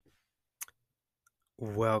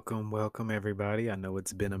Welcome everybody. I know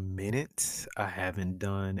it's been a minute. I haven't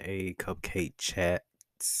done a cupcake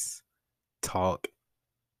chats talk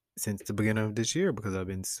since the beginning of this year because I've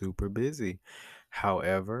been super busy.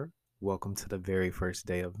 However, welcome to the very first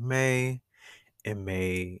day of May, and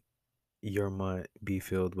may your month be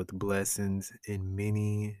filled with blessings and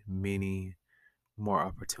many more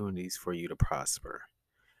opportunities for you to prosper.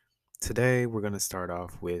 Today, we're going to start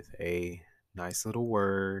off with a nice little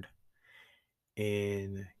word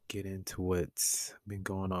and get into what's been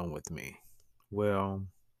going on with me. Well,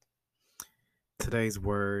 today's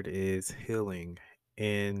word is healing,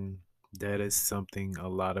 and that is something a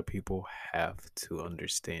lot of people have to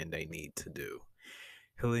understand they need to do.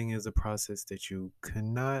 Healing is a process that you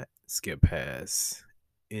cannot skip past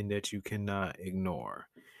and that you cannot ignore.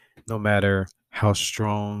 No matter how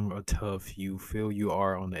strong or tough you feel you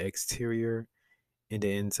are on the exterior, in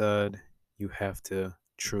the inside, you have to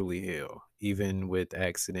truly heal. Even with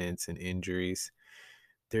accidents and injuries,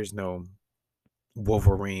 there's no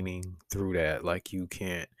Wolverining through that. Like you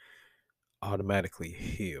can't automatically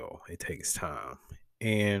heal. It takes time.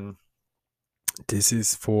 And this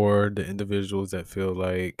is for the individuals that feel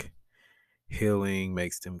like healing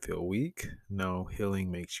makes them feel weak. No, healing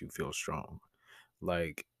makes you feel strong.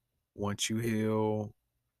 Like once you heal,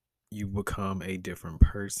 you become a different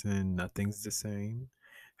person. Nothing's the same.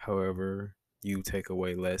 However, you take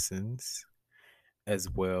away lessons as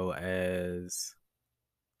well as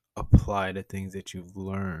apply the things that you've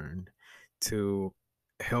learned to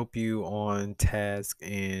help you on task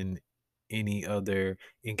and any other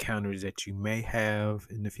encounters that you may have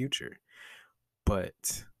in the future.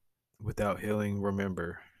 But without healing,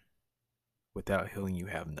 remember, without healing, you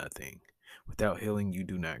have nothing. Without healing, you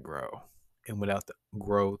do not grow. And without the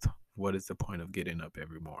growth, what is the point of getting up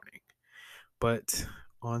every morning? But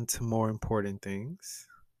on to more important things.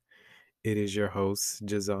 It is your host,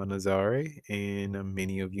 Jazan Nazari, and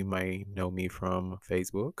many of you might know me from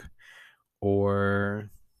Facebook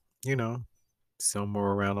or, you know,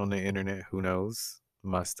 somewhere around on the internet. Who knows?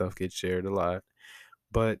 My stuff gets shared a lot.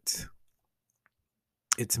 But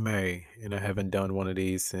it's May, and I haven't done one of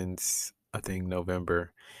these since I think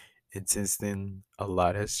November. And since then, a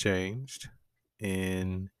lot has changed,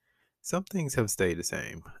 and some things have stayed the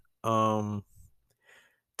same. Um,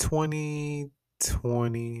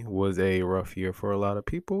 2020 was a rough year for a lot of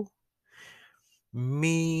people.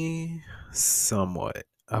 Me, somewhat.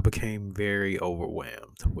 I became very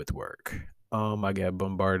overwhelmed with work. I got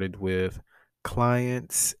bombarded with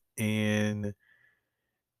clients, and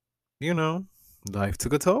you know, life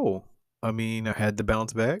took a toll. I mean, I had to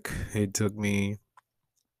bounce back. It took me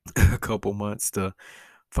a couple months to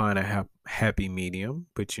find a happy medium,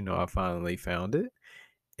 but I finally found it.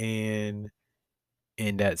 And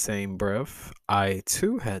in that same breath, I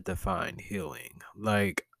too had to find healing.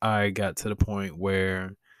 Like, I got to the point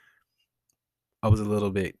where I was a little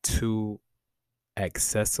bit too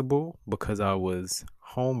accessible because I was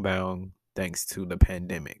homebound thanks to the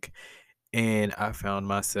pandemic. And I found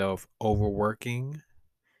myself overworking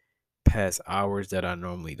past hours that I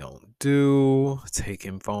normally don't do,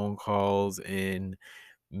 taking phone calls and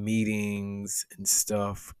meetings and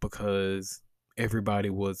stuff because everybody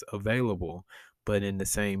was available. But in the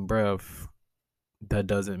same breath, that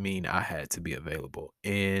doesn't mean I had to be available.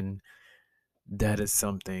 And that is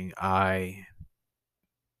something I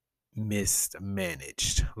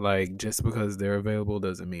mismanaged. Like, just because they're available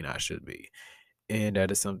doesn't mean I should be. And that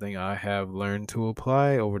is something I have learned to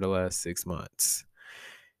apply over the last 6 months.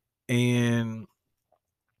 And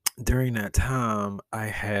during that time, I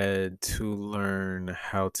had to learn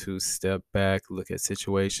how to step back, look at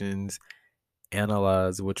situations,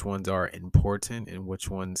 analyze which ones are important and which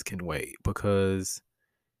ones can wait because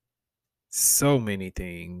so many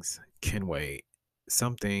things can wait.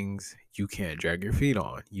 Some things you can't drag your feet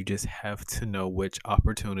on. You just have to know which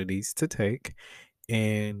opportunities to take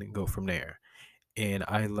and go from there. And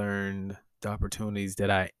I learned the opportunities that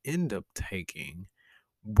I end up taking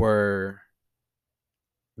were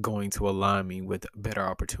going to align me with better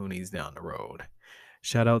opportunities down the road.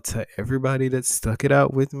 Shout out to everybody that stuck it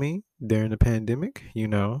out with me during the pandemic.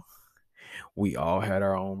 We all had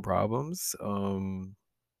our own problems.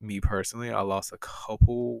 Me personally, I lost a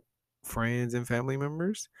couple friends and family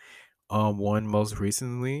members. One most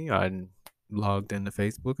recently, I logged into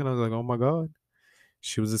Facebook and I was like, "Oh my god,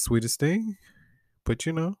 she was the sweetest thing." But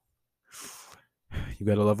you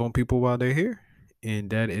gotta love on people while they're here, and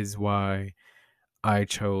that is why I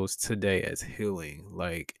chose today as healing.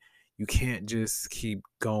 Like, you can't just keep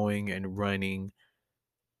going and running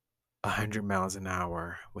 100 miles an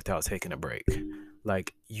hour without taking a break.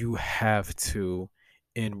 Like, you have to,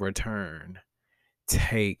 in return,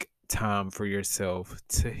 take time for yourself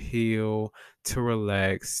to heal, to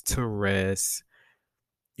relax, to rest.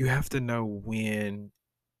 You have to know when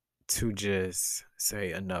to just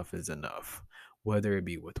say enough is enough, whether it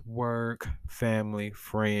be with work, family,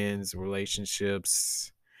 friends,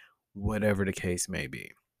 relationships, whatever the case may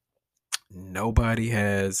be. Nobody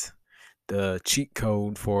has the cheat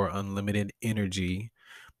code for unlimited energy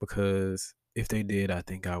because if they did, I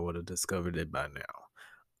think I would have discovered it by now.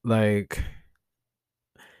 Like,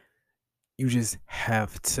 you just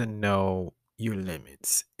have to know your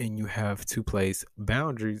limits and you have to place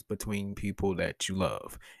boundaries between people that you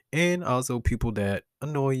love and also people that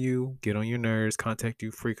annoy you, get on your nerves, contact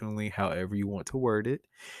you frequently, however you want to word it.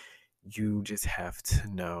 You just have to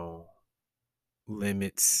know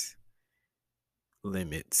limits,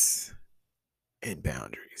 limits, and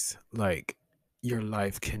boundaries. Like, your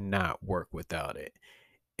life cannot work without it.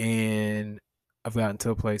 And I've gotten to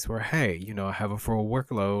a place where, hey, I have a full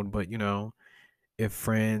workload, but if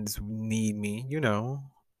friends need me,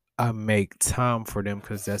 I make time for them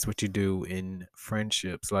because that's what you do in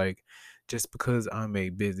friendships. Like, just because I'm a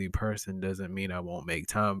busy person doesn't mean I won't make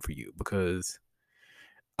time for you because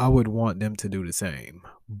I would want them to do the same.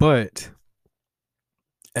 But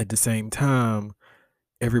at the same time,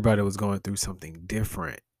 everybody was going through something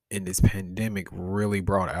different. And this pandemic really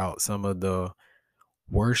brought out some of the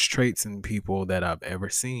worst traits in people that I've ever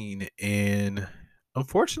seen. And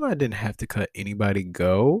unfortunately, I didn't have to cut anybody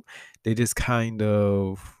go. They just kind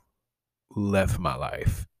of left my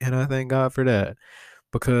life. And I thank God for that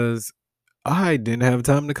because I didn't have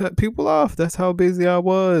time to cut people off. That's how busy I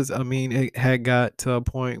was. I mean, it had got to a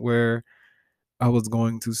point where I was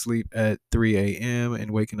going to sleep at 3 a.m.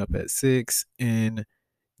 and waking up at 6 and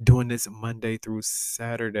doing this Monday through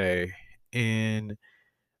Saturday. And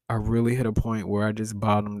I really hit a point where I just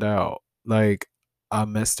bottomed out. Like, I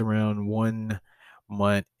messed around 1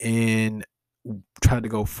 month and tried to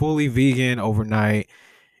go fully vegan overnight,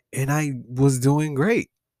 and I was doing great.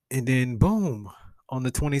 And then boom, on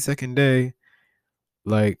the 22nd day,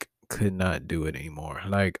 like, could not do it anymore.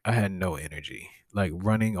 Like, I had no energy, like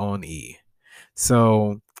running on E.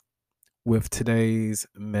 So, with today's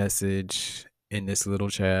message in this little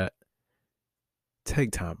chat,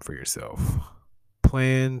 take time for yourself.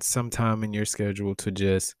 Plan some time in your schedule to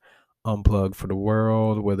just unplug for the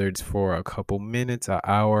world, whether it's for a couple minutes, an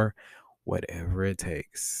hour, whatever it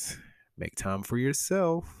takes. Make time for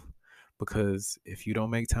yourself because if you don't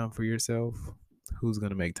make time for yourself, who's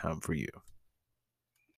going to make time for you?